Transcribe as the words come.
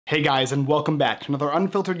Hey guys, and welcome back to another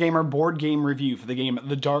Unfiltered Gamer board game review for the game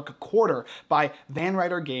The Dark Quarter by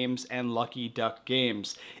Ryder Games and Lucky Duck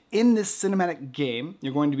Games. In this cinematic game,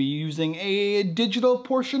 you're going to be using a digital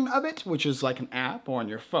portion of it, which is like an app or on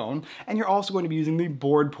your phone, and you're also going to be using the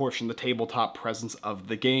board portion, the tabletop presence of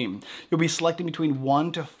the game. You'll be selecting between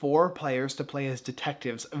 1 to 4 players to play as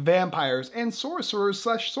detectives, vampires, and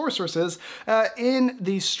sorcerers/sorceresses in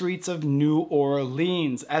the streets of New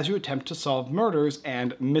Orleans as you attempt to solve murders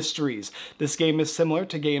and mysteries. This game is similar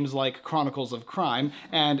to games like Chronicles of Crime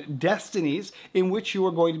and Destinies, in which you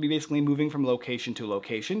are going to be basically moving from location to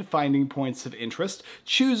location, finding points of interest,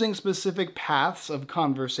 choosing specific paths of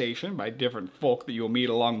conversation by different folk that you'll meet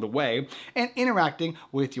along the way, and interacting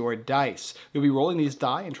with your dice. You'll be rolling these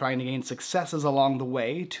die and trying to gain successes along the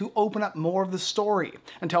way to open up more of the story,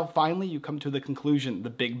 until finally you come to the conclusion, the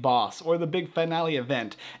big boss, or the big finale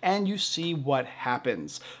event, and you see what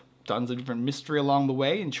happens. Tons of different mystery along the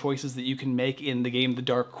way and choices that you can make in the game The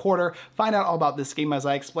Dark Quarter. Find out all about this game as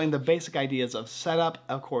I explain the basic ideas of setup,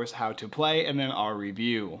 of course how to play, and then our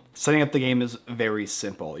review. Setting up the game is very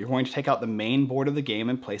simple. You're going to take out the main board of the game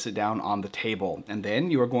and place it down on the table, and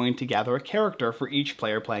then you are going to gather a character for each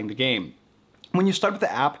player playing the game. When you start with the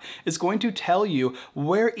app, it's going to tell you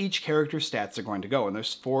where each character's stats are going to go, and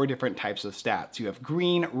there's 4 different types of stats. You have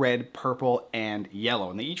green, red, purple, and yellow,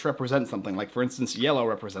 and they each represent something. Like, for instance, yellow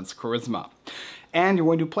represents charisma. And you're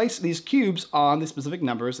going to place these cubes on the specific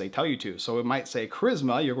numbers they tell you to. So it might say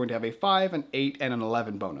charisma, you're going to have a 5, an 8, and an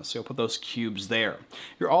 11 bonus. So you'll put those cubes there.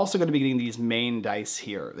 You're also going to be getting these main dice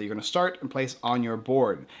here that you're going to start and place on your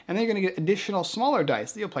board. And then you're going to get additional smaller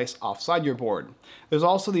dice that you'll place offside your board. There's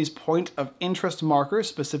also these point of interest markers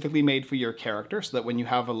specifically made for your character, so that when you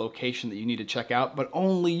have a location that you need to check out, but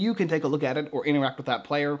only you can take a look at it or interact with that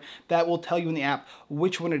player, that will tell you in the app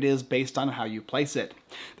which one it is based on how you place it.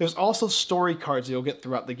 There's also story cards you'll get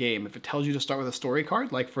throughout the game. If it tells you to start with a story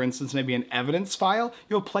card, like for instance maybe an evidence file,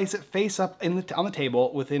 you'll place it face up on the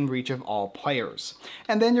table within reach of all players.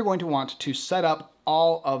 And then you're going to want to set up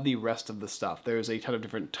all of the rest of the stuff. There's a ton of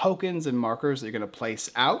different tokens and markers that you're going to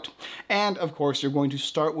place out. And of course, you're going to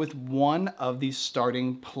start with one of these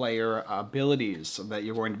starting player abilities that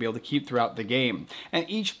you're going to be able to keep throughout the game. And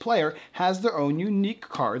each player has their own unique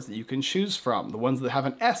cards that you can choose from. The ones that have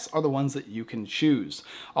an S are the ones that you can choose.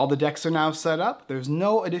 All the decks are now set up. There's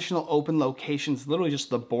no additional open locations, literally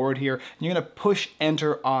just the board here. And you're going to push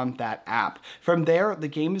enter on that app. From there, the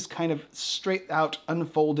game is kind of straight out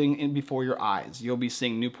unfolding in before your eyes. You'll be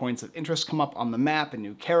seeing new points of interest come up on the map and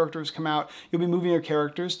new characters come out. You'll be moving your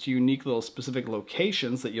characters to unique little specific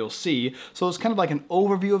locations that you'll see. So it's kind of like an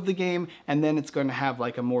overview of the game, and then it's going to have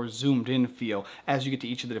like a more zoomed in feel as you get to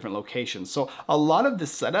each of the different locations. So a lot of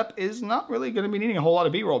this setup is not really going to be needing a whole lot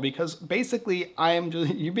of B-roll, because basically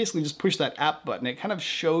you basically just push that app button. It kind of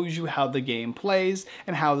shows you how the game plays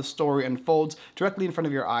and how the story unfolds directly in front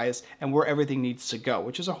of your eyes and where everything needs to go,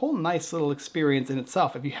 which is a whole nice little experience in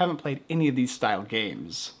itself if you haven't played any of these style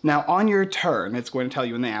games. Now on your turn, it's going to tell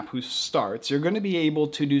you in the app who starts. You're going to be able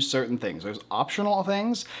to do certain things. There's optional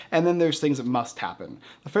things, and then there's things that must happen.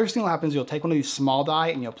 The first thing that happens, you'll take one of these small die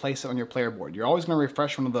and you'll place it on your player board. You're always going to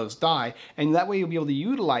refresh one of those die, and that way you'll be able to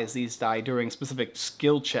utilize these die during specific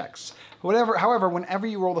skill checks. However, whenever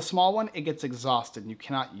you roll the small one, it gets exhausted and you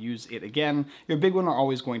cannot use it again. Your big one are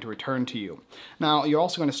always going to return to you. Now, you're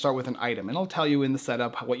also going to start with an item, and it'll tell you in the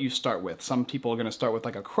setup what you start with. Some people are going to start with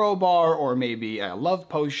like a crowbar, or maybe a love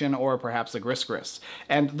potion, or perhaps a gris.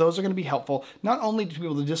 And those are going to be helpful not only to be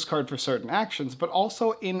able to discard for certain actions, but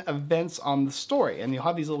also in events on the story. And you'll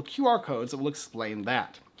have these little QR codes that will explain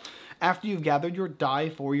that. After you've gathered your die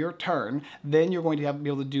for your turn, then you're going to be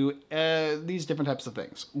able to do these different types of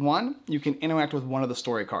things. One, you can interact with one of the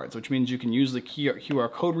story cards, which means you can use the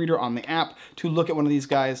QR code reader on the app to look at one of these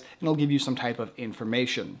guys, and it'll give you some type of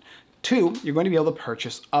information. 2, you're going to be able to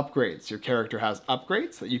purchase upgrades. Your character has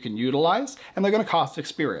upgrades that you can utilize, and they're going to cost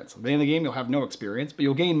experience. At the end of the game, you'll have no experience, but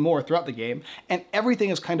you'll gain more throughout the game, and everything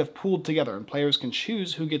is kind of pooled together, and players can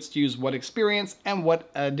choose who gets to use what experience and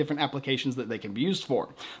what different applications that they can be used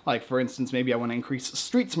for. Like, for instance, maybe I want to increase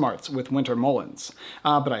street smarts with Winter Mullins,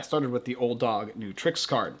 but I started with the Old Dog New Tricks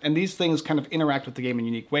card. And these things kind of interact with the game in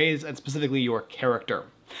unique ways, and specifically your character.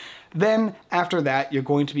 Then after that, you're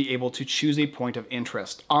going to be able to choose a point of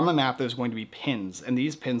interest. On the map, there's going to be pins, and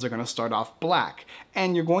these pins are going to start off black,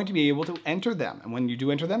 and you're going to be able to enter them. And when you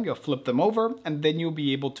do enter them, you'll flip them over, and then you'll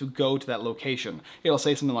be able to go to that location. It'll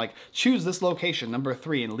say something like, choose this location, number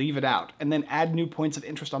 3, and leave it out, and then add new points of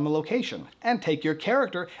interest on the location, and take your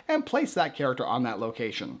character and place that character on that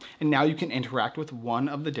location. And now you can interact with one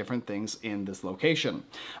of the different things in this location.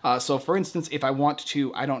 So for instance, if I want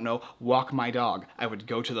to, I don't know, walk my dog, I would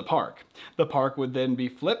go to the park. The park would then be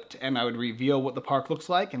flipped, and I would reveal what the park looks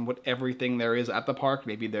like and what everything there is at the park.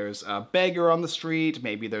 Maybe there's a beggar on the street,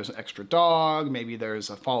 maybe there's an extra dog, maybe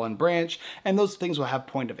there's a fallen branch, and those things will have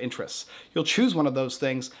point of interest. You'll choose one of those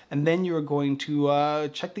things, and then you're going to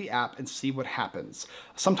check the app and see what happens.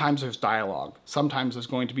 Sometimes there's dialogue. Sometimes there's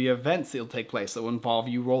going to be events that will take place that will involve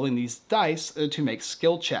you rolling these dice to make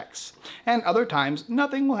skill checks. And other times,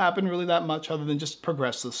 nothing will happen really that much other than just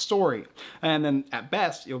progress the story. And then at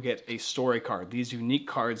best, you'll get a story card. These unique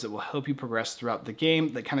cards that will help you progress throughout the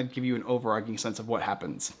game that kind of give you an overarching sense of what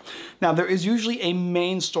happens. Now, there is usually a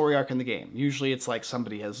main story arc in the game. Usually it's like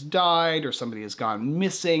somebody has died or somebody has gone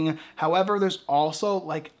missing. However, there's also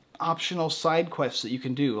like optional side quests that you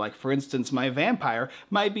can do. Like for instance, my vampire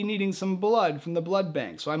might be needing some blood from the blood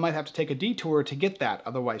bank, so I might have to take a detour to get that,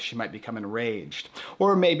 otherwise she might become enraged.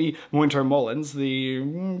 Or maybe Winter Mullins, the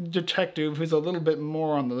detective who's a little bit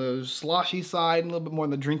more on the sloshy side, a little bit more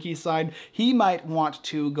on the drinky side, he might want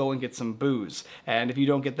to go and get some booze. And if you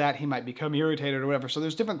don't get that, he might become irritated or whatever. So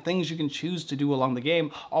there's different things you can choose to do along the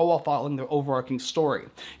game, all while following the overarching story.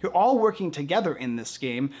 You're all working together in this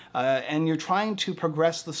game, and you're trying to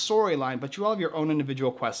progress the storyline, but you all have your own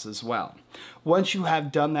individual quests as well. Once you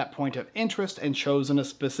have done that point of interest and chosen a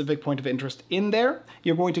specific point of interest in there,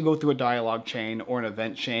 you're going to go through a dialogue chain or an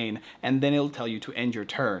event chain, and then it'll tell you to end your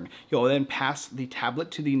turn. You'll then pass the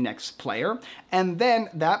tablet to the next player, and then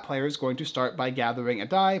that player is going to start by gathering a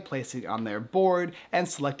die, placing it on their board, and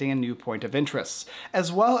selecting a new point of interest.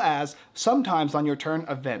 As well as, sometimes on your turn,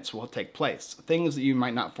 events will take place. Things that you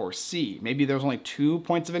might not foresee. Maybe there's only 2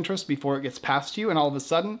 points of interest before it gets passed to you, and all of a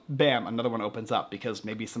sudden, bam, another one opens up because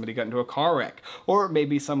maybe somebody got into a car wreck, or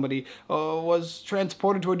maybe somebody was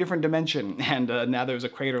transported to a different dimension, and now there's a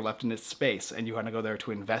crater left in its space, and you want to go there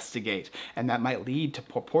to investigate, and that might lead to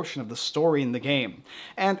a portion of the story in the game.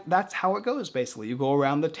 And that's how it goes, basically. You go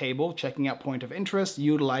around the table, checking out point of interest,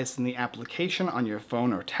 utilizing the application on your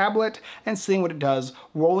phone or tablet, and seeing what it does,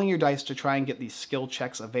 rolling your dice to try and get these skill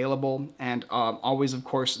checks available, and always, of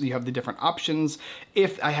course, you have the different options.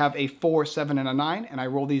 If I have a 4, 7, and a 9, and I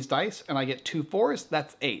roll these dice, and I get 2 4s,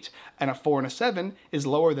 that's 8. And a 4 and a 7 is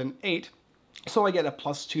lower than 8, so I get a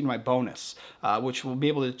 +2 to my bonus, which will be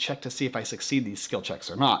able to check to see if I succeed these skill checks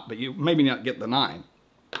or not, but you maybe not get the 9.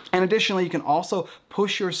 And additionally, you can also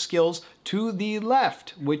push your skills to the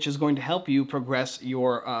left, which is going to help you progress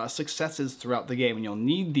your successes throughout the game. And you'll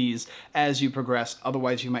need these as you progress,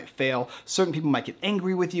 otherwise you might fail. Certain people might get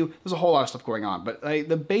angry with you. There's a whole lot of stuff going on, but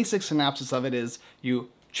the basic synopsis of it is you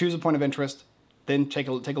choose a point of interest, then take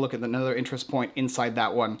a look at another interest point inside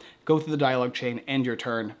that one, go through the dialogue chain, end your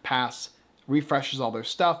turn, pass, refreshes all their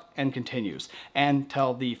stuff, and continues.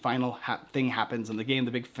 Until the final thing happens in the game,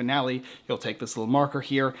 the big finale, you'll take this little marker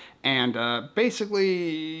here, and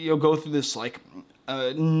basically you'll go through this like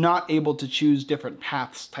not able to choose different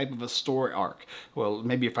paths type of a story arc. Well,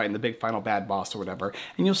 maybe you're fighting the big final bad boss or whatever,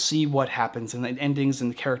 and you'll see what happens, and the endings and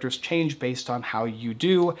the characters change based on how you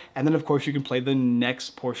do, and then of course you can play the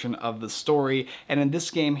next portion of the story. And in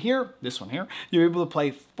this game here, this one here, you're able to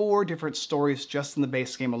play 4 different stories just in the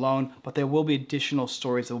base game alone, but there will be additional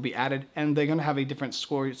stories that will be added, and they're going to have a different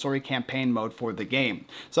story campaign mode for the game.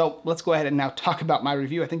 So let's go ahead and now talk about my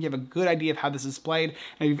review. I think you have a good idea of how this is played,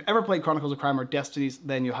 and if you've ever played Chronicles of Crime or Destiny,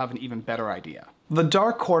 then you'll have an even better idea. The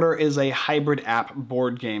Dark Quarter is a hybrid app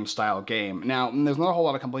board game style game. Now, there's not a whole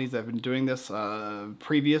lot of companies that have been doing this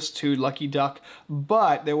previous to Lucky Duck,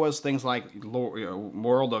 but there was things like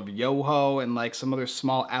World of Yoho and like some other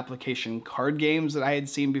small application card games that I had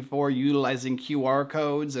seen before utilizing QR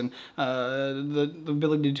codes and the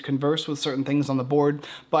ability to converse with certain things on the board.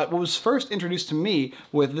 But what was first introduced to me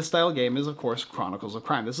with this style game is, of course, Chronicles of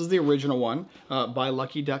Crime. This is the original one by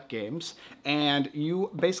Lucky Duck Games, and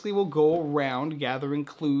you basically will go around gathering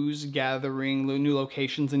clues, gathering new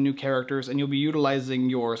locations and new characters, and you'll be utilizing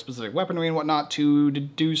your specific weaponry and whatnot to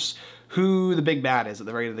deduce who the big bad is at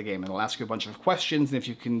the very end of the game. And it'll ask you a bunch of questions, and if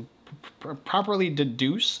you can properly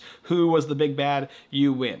deduce who was the big bad,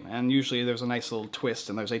 you win. And usually there's a nice little twist,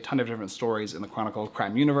 and there's a ton of different stories in the Chronicle of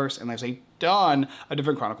Crime universe, and there's a ton of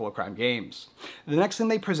different Chronicle of Crime games. The next thing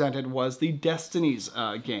they presented was the Destinies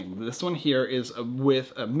game. This one here is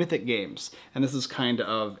with Mythic Games, and this is kind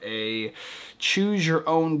of a choose your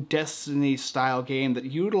own Destiny style game that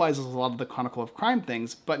utilizes a lot of the Chronicle of Crime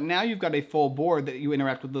things, but now you've got a full board that you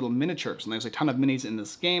interact with little miniatures, and there's a ton of minis in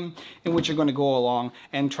this game in which you're going to go along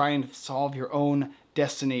and try and solve your own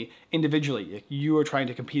destiny individually. You are trying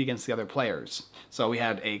to compete against the other players. So we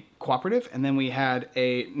had a cooperative, and then we had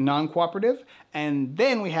a non-cooperative, and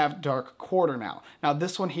then we have Dark Quarter now. Now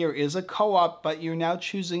this one here is a co-op, but you're now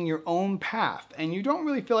choosing your own path, and you don't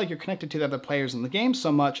really feel like you're connected to the other players in the game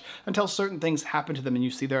so much until certain things happen to them and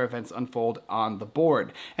you see their events unfold on the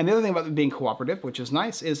board. And the other thing about being cooperative, which is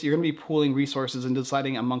nice, is you're going to be pooling resources and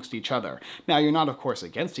deciding amongst each other. Now you're not, of course,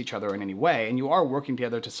 against each other in any way, and you are working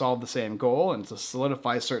together to solve the same goal and to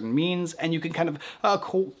solidify certain means, and you can kind of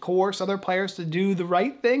coerce other players to do the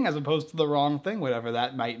right thing as opposed to the wrong thing, whatever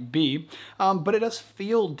that might be. But it does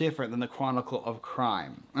feel different than the Chronicle of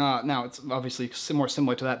Crime. Now, it's obviously more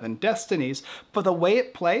similar to that than Destinies, but the way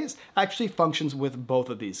it plays actually functions with both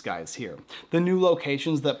of these guys here. The new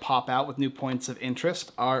locations that pop out with new points of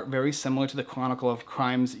interest are very similar to the Chronicle of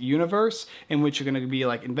Crime's universe, in which you're going to be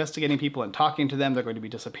like investigating people and talking to them. They're going to be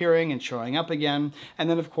disappearing and showing up again. And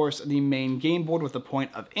then, of course, the main game board with the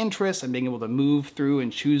point of interest and being able to move through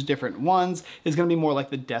and choose different ones is going to be more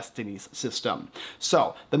like the Destinies system.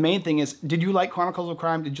 So the main thing is, did you like Chronicles of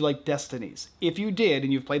Crime? Did you like Destinies? If you did,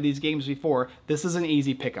 and you've played these games before, this is an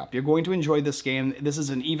easy pickup. You're going to enjoy this game. This is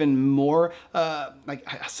an even more like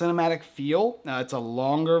a cinematic feel. It's a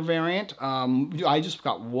longer variant. I just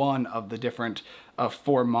got one of the different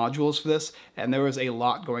 4 modules for this, and there was a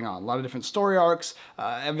lot going on, a lot of different story arcs.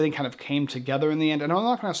 Everything kind of came together in the end, and I'm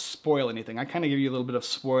not going to spoil anything. I kind of give you a little bit of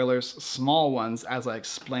spoilers, small ones, as I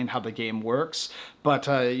explain how the game works, but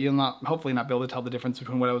you'll hopefully not be able to tell the difference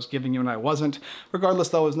between what I was giving you and I wasn't. Regardless,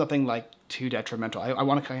 though, it was nothing like too detrimental. I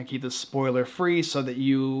want to kind of keep this spoiler free so that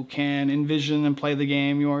you can envision and play the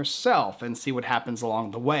game yourself and see what happens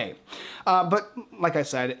along the way. But like I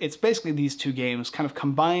said, it's basically these two games kind of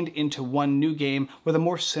combined into one new game with a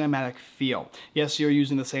more cinematic feel. Yes, you're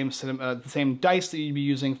using the same dice that you'd be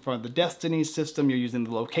using for the Destiny system. You're using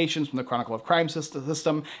the locations from the Chronicle of Crime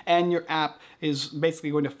system, and your app is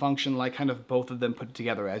basically going to function like kind of both of them put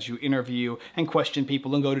together as you interview and question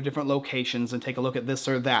people and go to different locations and take a look at this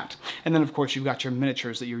or that. And then, of course, you've got your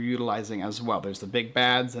miniatures that you're utilizing as well. There's the big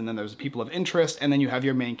bads, and then there's the people of interest, and then you have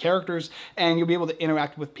your main characters, and you'll be able to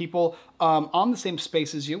interact with people on the same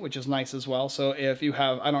space as you, which is nice as well. So if you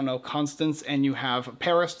have, I don't know, Constance and you have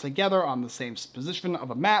Paris together on the same position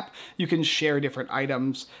of a map, you can share different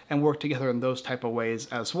items and work together in those type of ways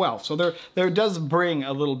as well. So there does bring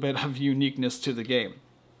a little bit of uniqueness to the game.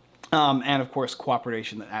 And of course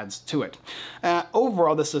cooperation that adds to it.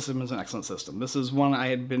 Overall, this system is an excellent system. This is one I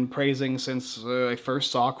had been praising since I first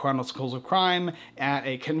saw Chronicles of Crime at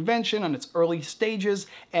a convention on its early stages,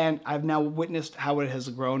 and I've now witnessed how it has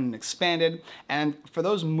grown and expanded. And for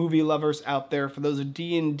those movie lovers out there, for those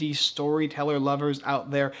D&D storyteller lovers out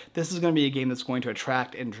there, this is going to be a game that's going to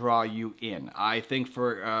attract and draw you in. I think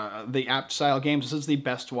for the app style games, this is the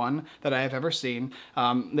best one that I have ever seen.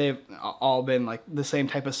 They've all been like the same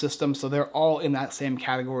type of system, so they're all in that same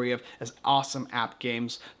category of as awesome app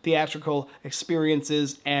games, theatrical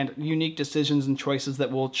experiences, and unique decisions and choices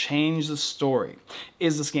that will change the story.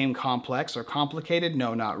 Is this game complex or complicated?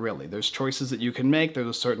 No, not really. There's choices that you can make, there's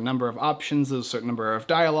a certain number of options, there's a certain number of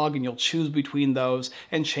dialogue, and you'll choose between those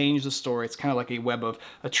and change the story. It's kind of like a web of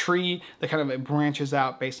a tree that kind of branches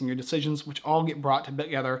out based on your decisions, which all get brought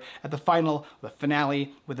together at the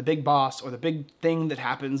finale, with the big boss or the big thing that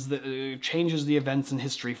happens that changes the events in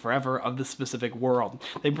history forever of the specific world.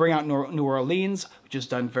 They bring out New Orleans, which is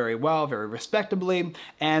done very well, very respectably,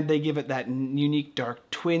 and they give it that unique dark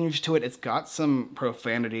twinge to it. It's got some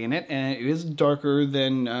profanity in it, and it is darker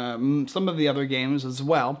than some of the other games as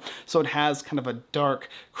well. So it has kind of a dark,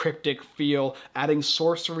 cryptic feel, adding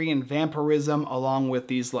sorcery and vampirism along with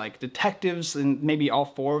these like detectives, and maybe all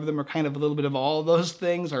 4 of them are kind of a little bit of all of those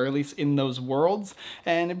things, or at least in those worlds.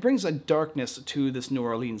 And it brings a darkness to this New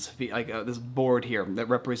Orleans, like this board here that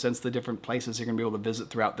represents the different places you're going to be able to visit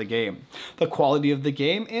throughout the game. The quality of the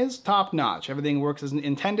game is top-notch. Everything works as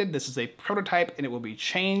intended. This is a prototype, and it will be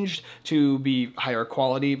changed to be higher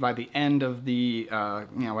quality by the end of the, by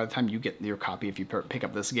the time you get your copy if you pick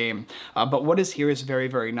up this game. But what is here is very,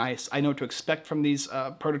 very nice. I know what to expect from these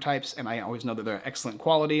prototypes, and I always know that they're excellent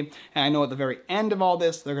quality, and I know at the very end of all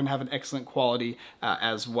this, they're going to have an excellent quality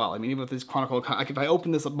as well. I mean, even with these Chronicle, like if I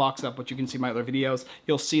open this box up, which you can see in my other videos,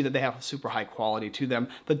 you'll see that they have a super high quality to them.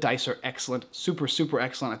 The dice are excellent, super, super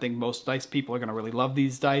excellent. I think most dice people are going to really love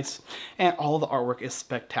these dice. And all the artwork is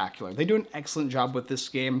spectacular. They do an excellent job with this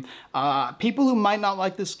game. People who might not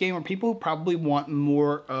like this game are people who probably want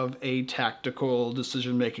more of a tactical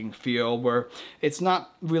decision-making feel where it's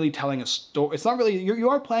not really telling a story. It's not really, you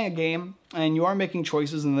are playing a game and you are making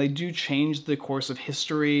choices, and they do change the course of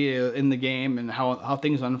history in the game and how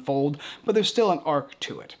things unfold, but there's still an arc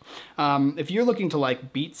to it. If you're looking to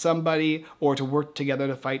like beat somebody or to work together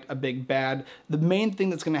to fight a big bad, the main thing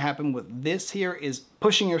that's going to happen with this here is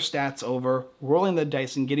pushing your stats over, rolling the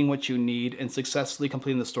dice and getting what you need, and successfully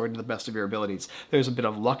completing the story to the best of your abilities. There's a bit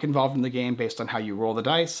of luck involved in the game based on how you roll the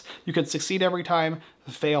dice. You could succeed every time,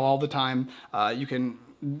 fail all the time.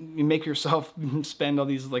 You make yourself spend all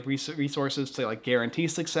these like resources to like guarantee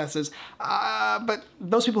successes, but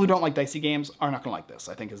those people who don't like dicey games are not gonna like this,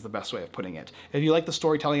 I think is the best way of putting it. If you like the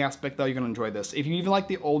storytelling aspect though, you're gonna enjoy this. If you even like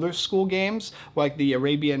the older school games, like the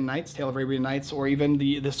Arabian Nights, Tale of Arabian Nights, or even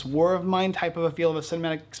this War of Mine type of a feel of a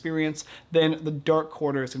cinematic experience, then the Dark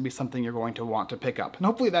Quarter is gonna be something you're going to want to pick up. And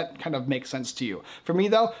hopefully that kind of makes sense to you. For me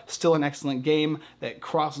though, still an excellent game that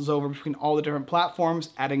crosses over between all the different platforms,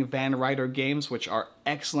 adding Van Ryder games, which are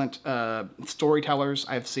excellent storytellers.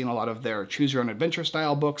 I've seen a lot of their choose your own adventure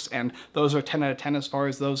style books, and those are 10 out of 10 as far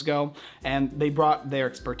as those go. And they brought their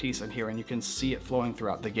expertise in here, and you can see it flowing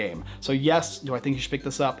throughout the game. So yes, do I think you should pick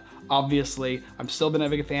this up? Obviously, I'm still been a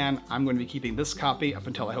big fan. I'm going to be keeping this copy up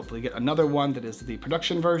until I hopefully get another one that is the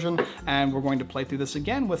production version, and we're going to play through this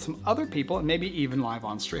again with some other people, and maybe even live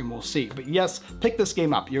on stream. We'll see. But yes, pick this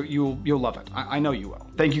game up. You'll love it. I know you will.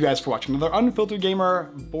 Thank you guys for watching another Unfiltered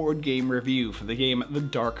Gamer board game review for the game The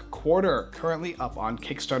Dark Quarter, currently up on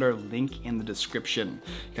Kickstarter, link in the description.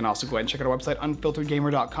 You can also go ahead and check out our website,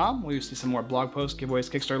 unfilteredgamer.com, where you see some more blog posts, giveaways,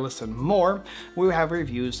 Kickstarter lists, and more. We have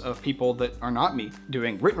reviews of people that are not me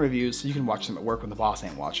doing written reviews, so you can watch them at work when the boss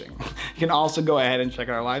ain't watching. You can also go ahead and check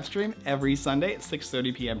out our live stream every Sunday at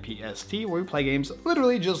 6:30 p.m. PST, where we play games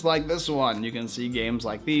literally just like this one. You can see games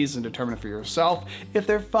like these and determine for yourself if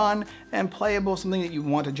they're fun and playable, something that you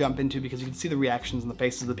want to jump into, because you can see the reactions in the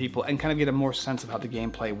faces of the people and kind of get a more sense of how the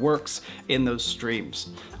gameplay works in those streams.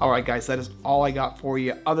 Alright guys, that is all I got for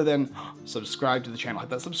you, other than subscribe to the channel. Hit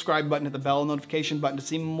that subscribe button, hit the bell notification button to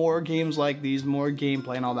see more games like these, more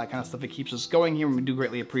gameplay and all that kind of stuff. It keeps us going here, and we do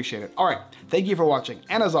greatly appreciate it. Alright, thank you for watching,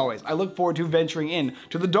 and as always, I look forward to venturing in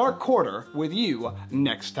to the Dark Quarter with you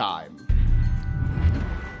next time.